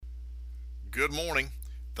Good morning.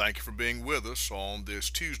 Thank you for being with us on this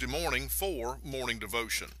Tuesday morning for Morning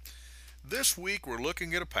Devotion. This week we're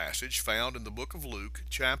looking at a passage found in the book of Luke,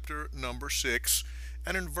 chapter number 6,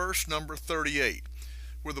 and in verse number 38,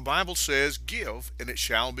 where the Bible says, "Give, and it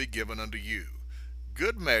shall be given unto you.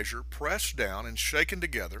 Good measure, pressed down and shaken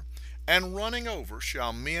together, and running over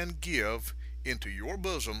shall men give into your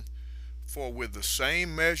bosom. For with the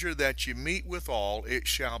same measure that ye meet withal, it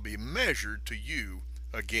shall be measured to you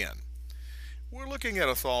again." We're looking at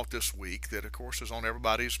a thought this week that, of course, is on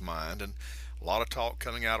everybody's mind, and a lot of talk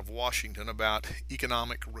coming out of Washington about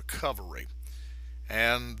economic recovery.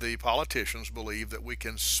 And the politicians believe that we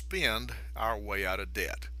can spend our way out of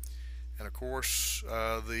debt. And of course,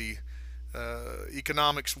 the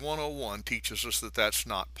Economics 101 teaches us that that's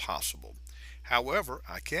not possible. However,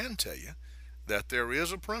 I can tell you that there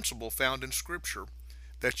is a principle found in Scripture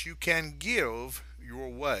that you can give your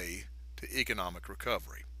way to economic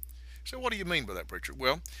recovery. So what do you mean by that, preacher?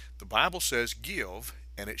 Well, the Bible says, "Give,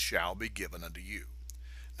 and it shall be given unto you."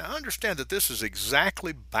 Now understand that this is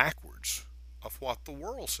exactly backwards of what the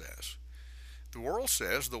world says. The world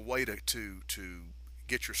says the way to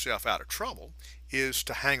get yourself out of trouble is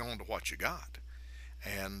to hang on to what you got.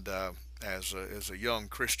 And as a young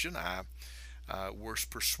Christian, I was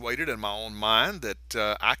persuaded in my own mind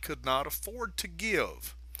that I could not afford to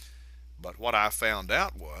give. But what I found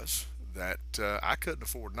out was that I couldn't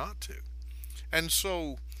afford not to. And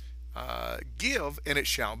so, give, and it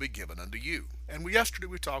shall be given unto you. And yesterday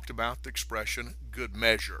we talked about the expression good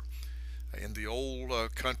measure. In the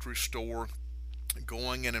old country store,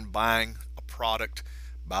 going in and buying a product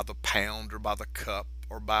by the pound or by the cup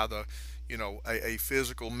or by a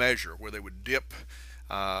physical measure where they would dip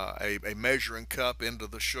a measuring cup into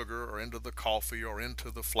the sugar or into the coffee or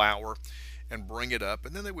into the flour and bring it up,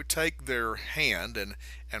 and then they would take their hand and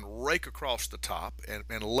rake across the top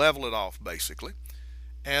and level it off basically,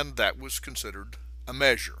 and that was considered a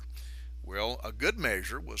measure. Well, a good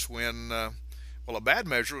measure was when a bad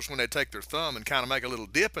measure was when they take their thumb and kind of make a little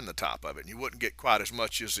dip in the top of it, and you wouldn't get quite as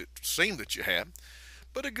much as it seemed that you had.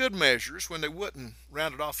 But a good measure is when they wouldn't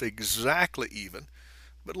round it off exactly even,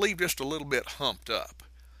 but leave just a little bit humped up.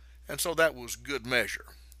 And so that was good measure.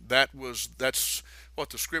 That's what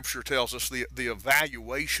the Scripture tells us. The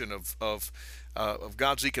evaluation of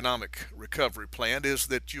God's economic recovery plan is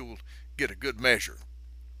that you'll get a good measure.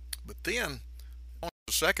 But then on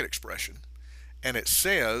the second expression, and it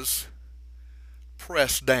says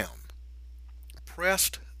pressed down.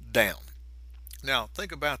 Pressed down. Now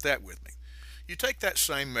think about that with me. You take that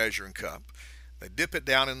same measuring cup, they dip it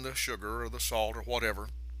down in the sugar or the salt or whatever,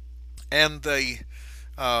 and they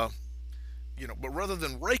but rather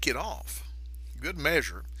than rake it off, good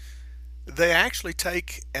measure, they actually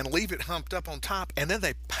take and leave it humped up on top, and then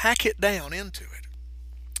they pack it down into it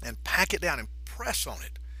and pack it down and press on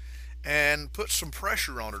it and put some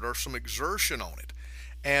pressure on it or some exertion on it,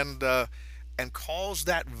 and cause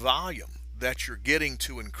that volume that you're getting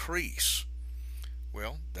to increase.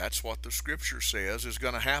 Well, that's what the Scripture says is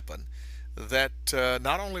going to happen, that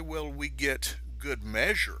not only will we get good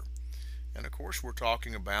measure, and of course we're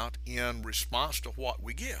talking about in response to what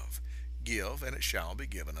we give. Give, and it shall be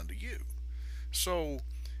given unto you. So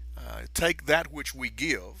take that which we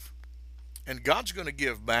give, and God's going to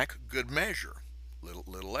give back good measure,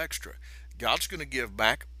 little extra. God's going to give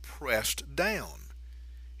back pressed down.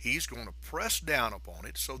 He's going to press down upon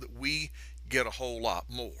it so that we get a whole lot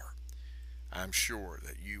more. I'm sure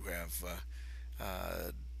that you have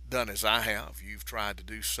done as I have. You've tried to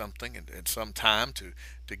do something at some time to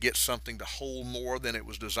get something to hold more than it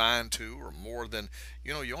was designed to, or more than,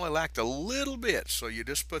 you only lacked a little bit. So you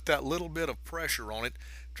just put that little bit of pressure on it,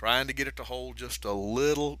 trying to get it to hold just a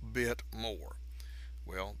little bit more.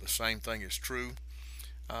 Well, the same thing is true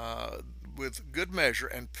with good measure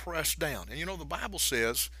and pressed down. And the Bible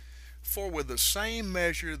says, "For with the same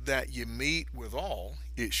measure that ye meet withal,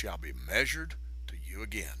 it shall be measured to you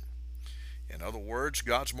again." In other words,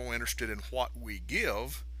 God's more interested in what we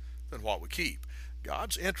give than what we keep.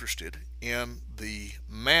 God's interested in the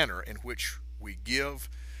manner in which we give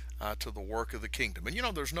to the work of the kingdom.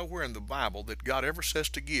 And there's nowhere in the Bible that God ever says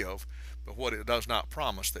to give, but what it does not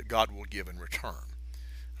promise that God will give in return.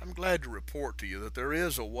 I'm glad to report to you that there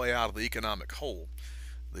is a way out of the economic hole.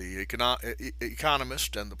 The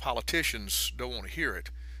economists and the politicians don't want to hear it,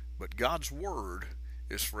 but God's word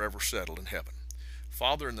is forever settled in heaven.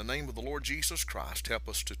 Father, in the name of the Lord Jesus Christ, help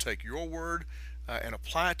us to take your word and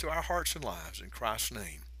apply it to our hearts and lives. In Christ's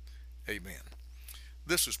name, amen.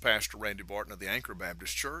 This is Pastor Randy Barton of the Anchor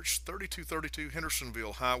Baptist Church, 3232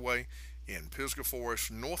 Hendersonville Highway in Pisgah Forest,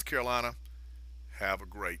 North Carolina. Have a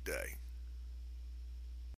great day.